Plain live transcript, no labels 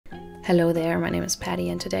Hello there, my name is Patty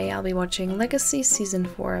and today I'll be watching Legacies Season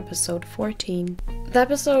 4 episode 14. The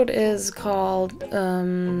episode is called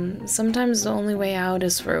Sometimes the Only Way Out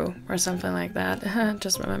is Through or something like that.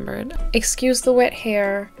 Just remembered. Excuse the wet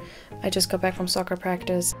hair. I just got back from soccer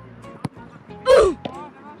practice.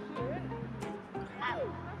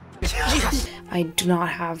 I do not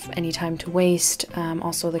have any time to waste.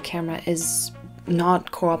 Also the camera is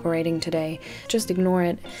not cooperating today. Just ignore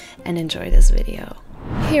it and enjoy this video.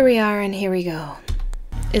 Here we are and here we go.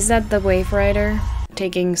 Is that the Wave Rider?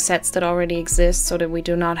 Taking sets that already exist so that we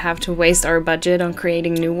do not have to waste our budget on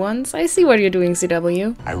creating new ones? I see what you're doing,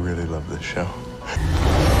 CW. I really love this show.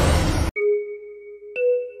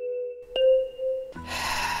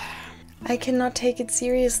 I cannot take it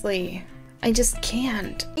seriously. I just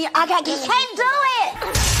can't. Yeah, you can't do it!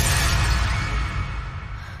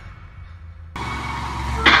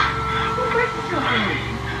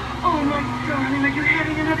 Oh my darling, are you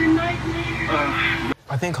having another nightmare?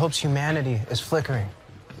 I think Hope's humanity is flickering.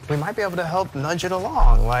 We might be able to help nudge it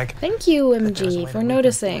along, like... Thank you, MG, for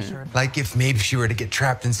noticing. Like if maybe she were to get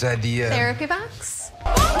trapped inside the, Therapy box?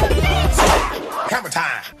 Camera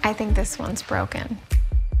time! I think this one's broken.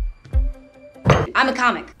 I'm a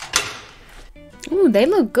comic. Ooh, they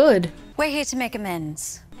look good. We're here to make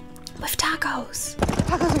amends. With tacos.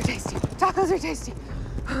 Tacos are tasty. Tacos are tasty.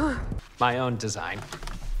 My own design.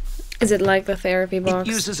 Is it like the therapy box?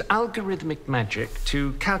 It uses algorithmic magic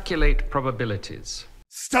to calculate probabilities.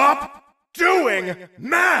 Stop doing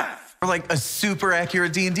math! Or like a super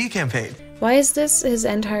accurate D&D campaign. Why is this his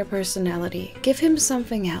entire personality? Give him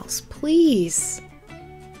something else, please.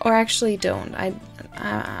 Or actually don't.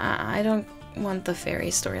 I don't want the fairy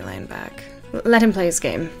storyline back. Let him play his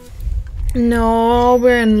game. No,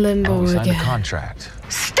 we're in limbo Sign the again. contract.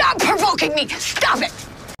 Stop provoking me! Stop it!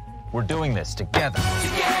 We're doing this together.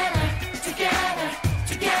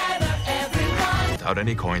 Together, everyone. Without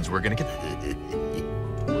any coins, we're gonna get...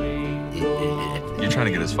 You're trying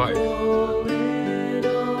to get us fired.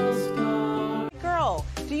 Girl,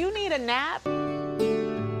 do you need a nap?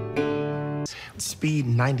 Speed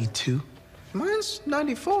 92. Mine's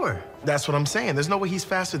 94. That's what I'm saying. There's no way he's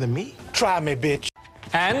faster than me. Try me, bitch.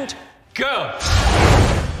 And go!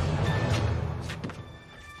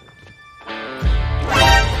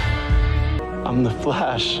 I'm the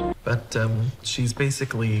Flash. But, she's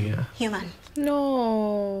basically, Human.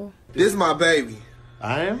 No. This is my baby.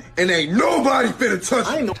 I am? And ain't nobody finna touch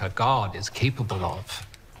it. What a god is capable of.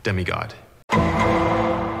 Demigod.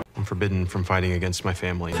 I'm forbidden from fighting against my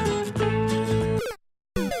family.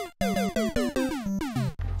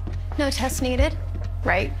 No test needed.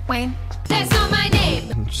 Right, Wayne? That's not my name!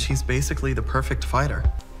 And she's basically the perfect fighter.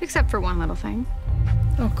 Except for one little thing.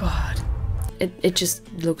 Oh god. It just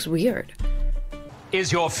looks weird. Is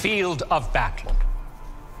your field of battle.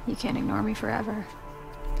 You can't ignore me forever.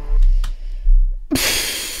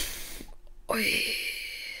 I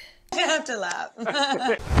have to laugh.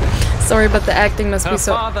 Sorry, but the acting must Her be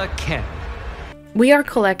so... father, Ken. We are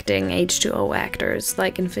collecting H2O actors,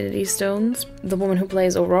 like Infinity Stones. The woman who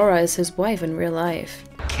plays Aurora is his wife in real life.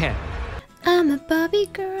 Ken. I'm a Barbie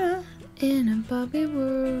girl in a Barbie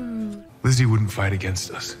world. Lizzie wouldn't fight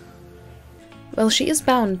against us. Well, she is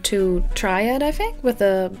bound to try it, I think, with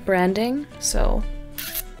the branding, so...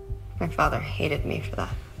 My father hated me for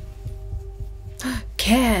that.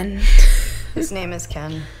 Ken. His name is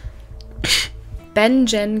Ken. Ben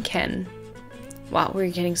Ken. Wow, we're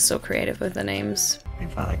getting so creative with the names. My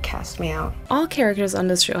father cast me out. All characters on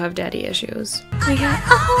this show have daddy issues. We got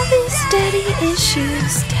all these daddy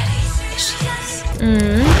issues. Daddy issues.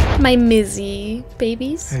 My Mizzy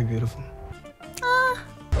babies. Hey, beautiful.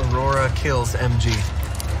 Aurora kills MG.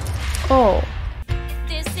 Oh.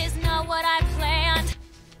 This is not what I planned.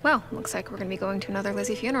 Well, looks like we're gonna be going to another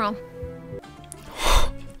Lizzie funeral.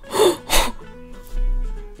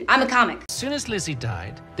 I'm a comic. As soon as Lizzie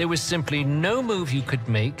died, there was simply no move you could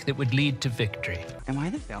make that would lead to victory. Am I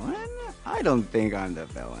the villain? I don't think I'm the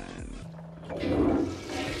villain.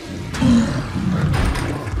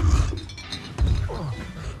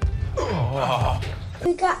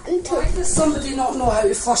 We got into it. Does somebody not know how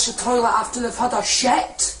to flush a toilet after they've had a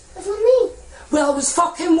shit? That's not me. Well, it was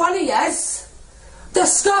fucking one of yous.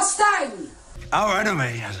 Disgusting! Our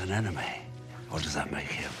enemy has an enemy. What does that make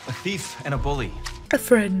him? A thief and a bully. A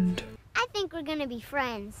friend. I think we're gonna be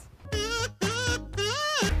friends.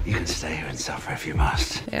 You can stay here and suffer if you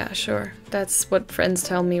must. Yeah, sure. That's what friends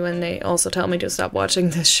tell me when they also tell me to stop watching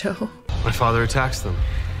this show. My father attacks them.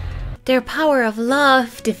 Their power of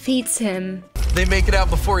love defeats him. They make it out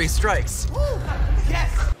before he strikes.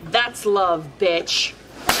 That's love, bitch.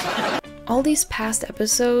 All these past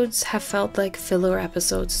episodes have felt like filler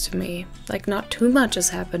episodes to me. Like, not too much is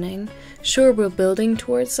happening. Sure, we're building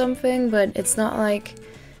towards something, but it's not like...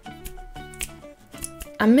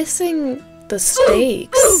 I'm missing the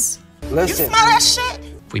stakes. Listen. You smell that shit?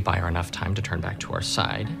 If we buy her enough time to turn back to our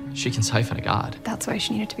side, she can siphon a god. That's why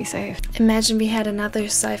she needed to be saved. Imagine we had another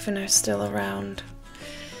siphoner still around.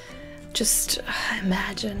 Just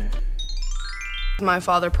imagine. My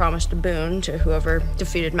father promised a boon to whoever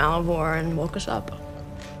defeated Malivore and woke us up.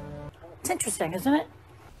 It's interesting, isn't it?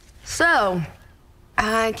 So,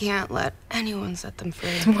 I can't let anyone set them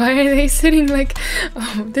free. Why are they sitting like...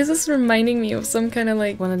 Oh, this is reminding me of some kind of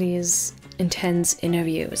like one of these intense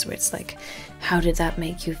interviews where it's like, how did that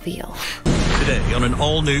make you feel? Today on an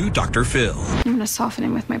all-new Dr. Phil. I'm gonna soften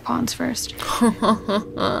him with my pawns first.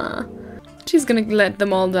 She's gonna let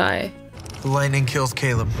them all die. The lightning kills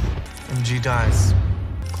Caleb. MG dies.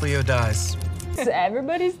 Cleo dies. So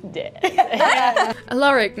everybody's dead.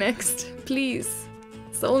 Alaric next, please.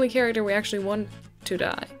 It's the only character we actually want to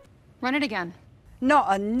die. Run it again. Not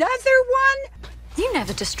another one? You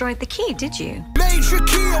never destroyed the key, did you? Major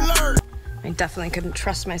key alert! I definitely couldn't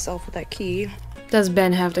trust myself with that key. Does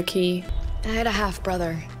Ben have the key? I had a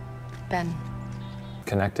half-brother, Ben.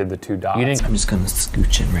 Connected the two dots. I'm just gonna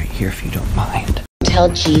scooch in right here if you don't mind. Tell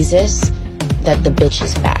Jesus that the bitch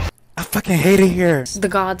is back. I fucking hate it here. The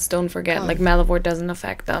gods don't forget, like Malivore doesn't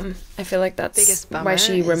affect them. I feel like that's Biggest bummer why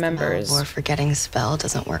she is remembers. Malivore forgetting spell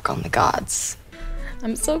doesn't work on the gods.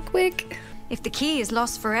 I'm so quick. If the key is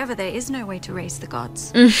lost forever, there is no way to raise the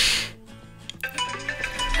gods.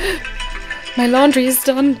 My laundry is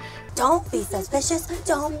done. Don't be suspicious,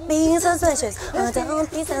 don't be suspicious, oh, don't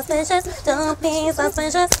be suspicious, don't be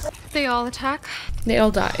suspicious. They all attack. They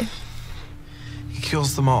all die. He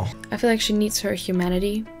kills them all. I feel like she needs her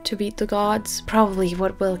humanity to beat the gods. Probably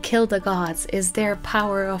what will kill the gods is their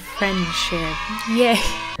power of friendship. Yay!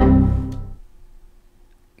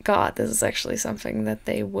 God, this is actually something that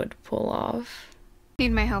they would pull off.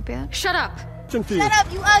 Need my help yet? Shut up! Shut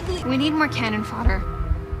up, you ugly! We need more cannon fodder.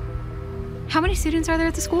 How many students are there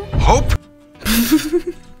at the school? Hope?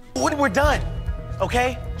 We're done,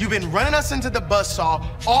 okay? You've been running us into the buzzsaw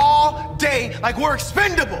all day like we're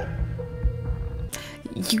expendable.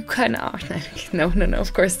 You kind of... No,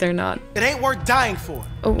 of course they're not. It ain't worth dying for.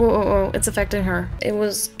 Oh, it's affecting her. It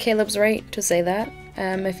was Caleb's right to say that.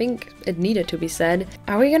 I think it needed to be said.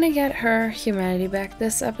 Are we gonna get her humanity back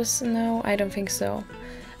this episode? No, I don't think so.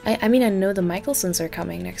 I mean, I know the Mikaelsons are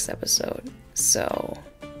coming next episode, so...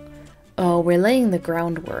 Oh, we're laying the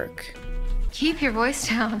groundwork. Keep your voice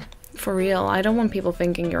down. For real, I don't want people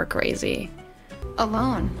thinking you're crazy.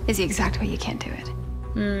 Alone is the exact way you can't do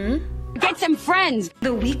it. Get some friends!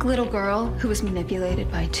 The weak little girl who was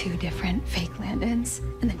manipulated by 2 different fake land-ins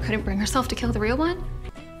and then couldn't bring herself to kill the real one?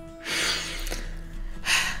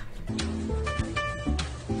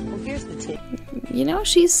 Well, here's the tip. You know,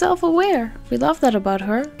 she's self-aware. We love that about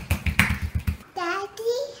her.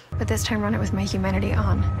 But this time run it with my humanity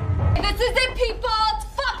on. This is it, people! It's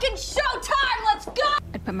fucking showtime! Let's go!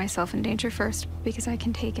 I'd put myself in danger first because I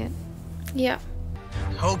can take it. Yeah.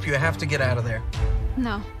 Hope you have to get out of there.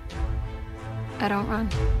 No. I don't run.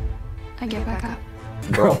 I get back up.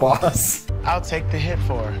 Girl boss. I'll take the hit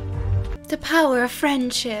for her. The power of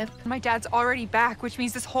friendship. My dad's already back, which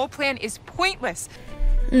means this whole plan is pointless.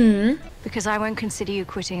 Because I won't consider you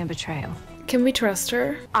quitting a betrayal. Can we trust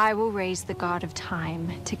her? I will raise the god of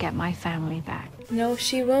time to get my family back. No,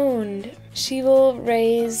 she won't. She will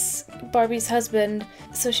raise Barbie's husband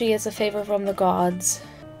so she gets a favor from the gods.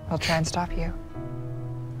 I'll try and stop you.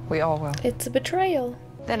 We all will. It's a betrayal.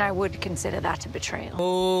 Then I would consider that a betrayal.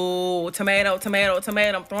 Oh, tomato, tomato,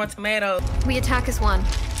 tomato. I'm throwing tomatoes. We attack as one.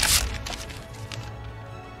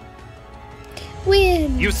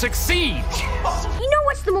 Win! You succeed! You know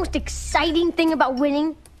what's the most exciting thing about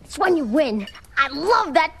winning? It's when you win. I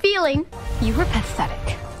love that feeling. You were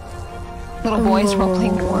pathetic. Little boys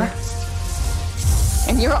role-playing war.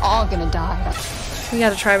 And you're all gonna die. We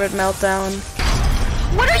gotta try with meltdown.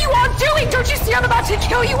 What are you all doing? Don't you see I'm about to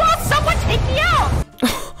kill you all? Someone take me out!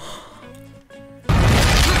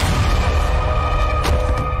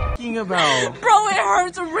 About. Bro, it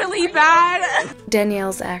hurts really bad.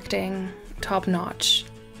 Danielle's acting top notch.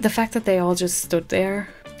 The fact that they all just stood there.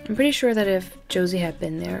 I'm pretty sure that if Josie had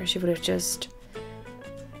been there, she would have just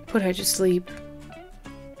put her to sleep.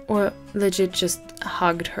 Or legit just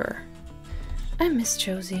hugged her. I miss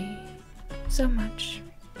Josie so much.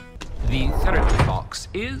 The therapy box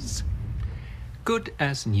is good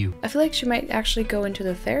as new. I feel like she might actually go into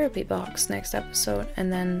the therapy box next episode,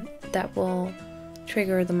 and then that will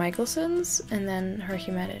trigger the Mikaelsons and then her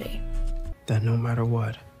humanity. That no matter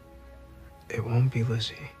what, It won't be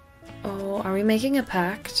Lizzie. Oh, are we making a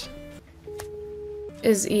pact?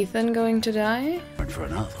 Is Ethan going to die? For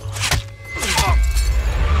another.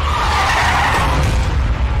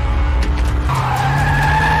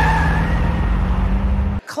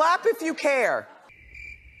 Clap if you care.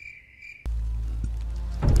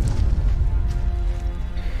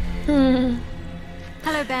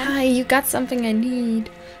 Hello, Ben. Hi, you got something I need.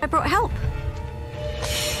 I brought help.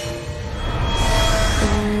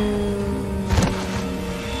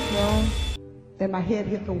 Well, then my head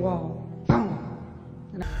hit the wall. Boom.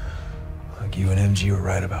 Like you and MG were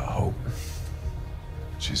right about Hope.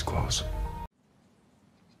 She's close.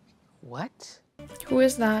 What? Who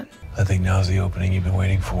is that? I think now's the opening you've been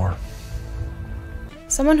waiting for.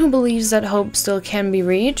 Someone who believes that hope still can be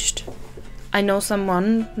reached. I know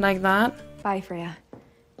someone like that. Bye, Freya.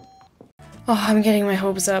 Oh, I'm getting my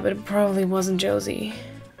hopes up. It probably wasn't Josie.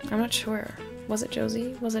 I'm not sure. Was it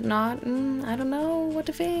Josie? Was it not? I don't know what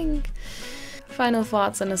to think. Final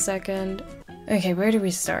thoughts in a second. Okay, where do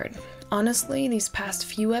we start? Honestly, these past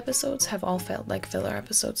few episodes have all felt like filler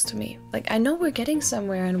episodes to me. Like, I know we're getting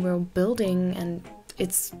somewhere and we're building and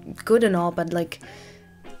it's good and all, but like,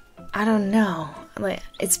 I don't know. Like,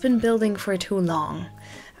 it's been building for too long.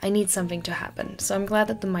 I need something to happen. So I'm glad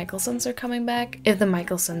that the Mikaelsons are coming back. If the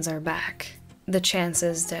Mikaelsons are back, the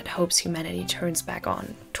chances that Hope's humanity turns back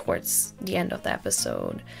on towards the end of the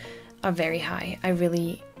episode are very high. I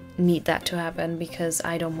really need that to happen because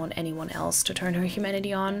I don't want anyone else to turn her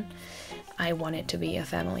humanity on. I want it to be a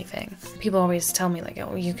family thing. People always tell me like,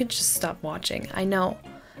 oh, you could just stop watching. I know,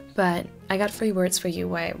 but I got 3 words for you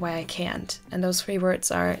why I can't. And those 3 words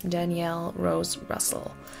are Danielle Rose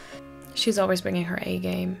Russell. She's always bringing her A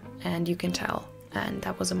game, and you can tell, and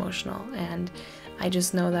that was emotional. And I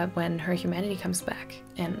just know that when her humanity comes back,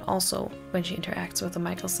 and also when she interacts with the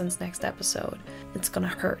Mikaelsons next episode, it's gonna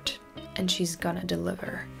hurt, and she's gonna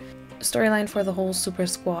deliver. Storyline for the whole Super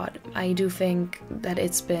Squad. I do think that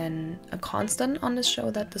it's been a constant on this show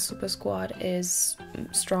that the Super Squad is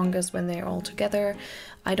strongest when they're all together.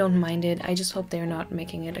 I don't mind it. I just hope they're not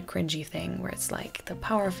making it a cringy thing where it's like the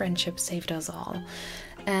power of friendship saved us all.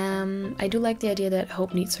 I do like the idea that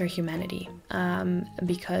Hope needs her humanity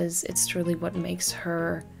because it's truly what makes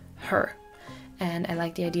her her. And I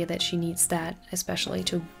like the idea that she needs that, especially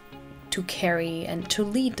to carry and to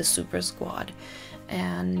lead the Super Squad.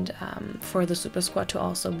 And for the Super Squad to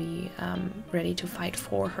also be ready to fight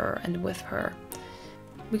for her and with her.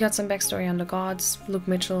 We got some backstory on the gods. Luke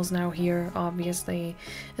Mitchell's now here, obviously.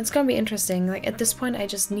 It's gonna be interesting. Like, at this point, I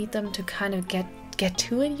just need them to kind of get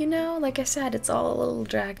to it, you know? Like I said, it's all a little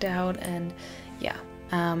dragged out, and yeah.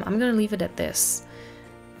 I'm gonna leave it at this.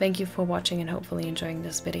 Thank you for watching and hopefully enjoying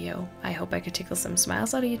this video. I hope I could tickle some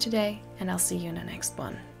smiles out of you today, and I'll see you in the next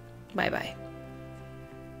one. Bye-bye.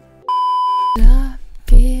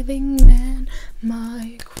 Giving men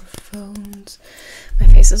microphones. My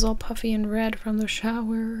face is all puffy and red from the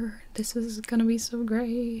shower. This is gonna be so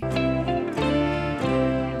great.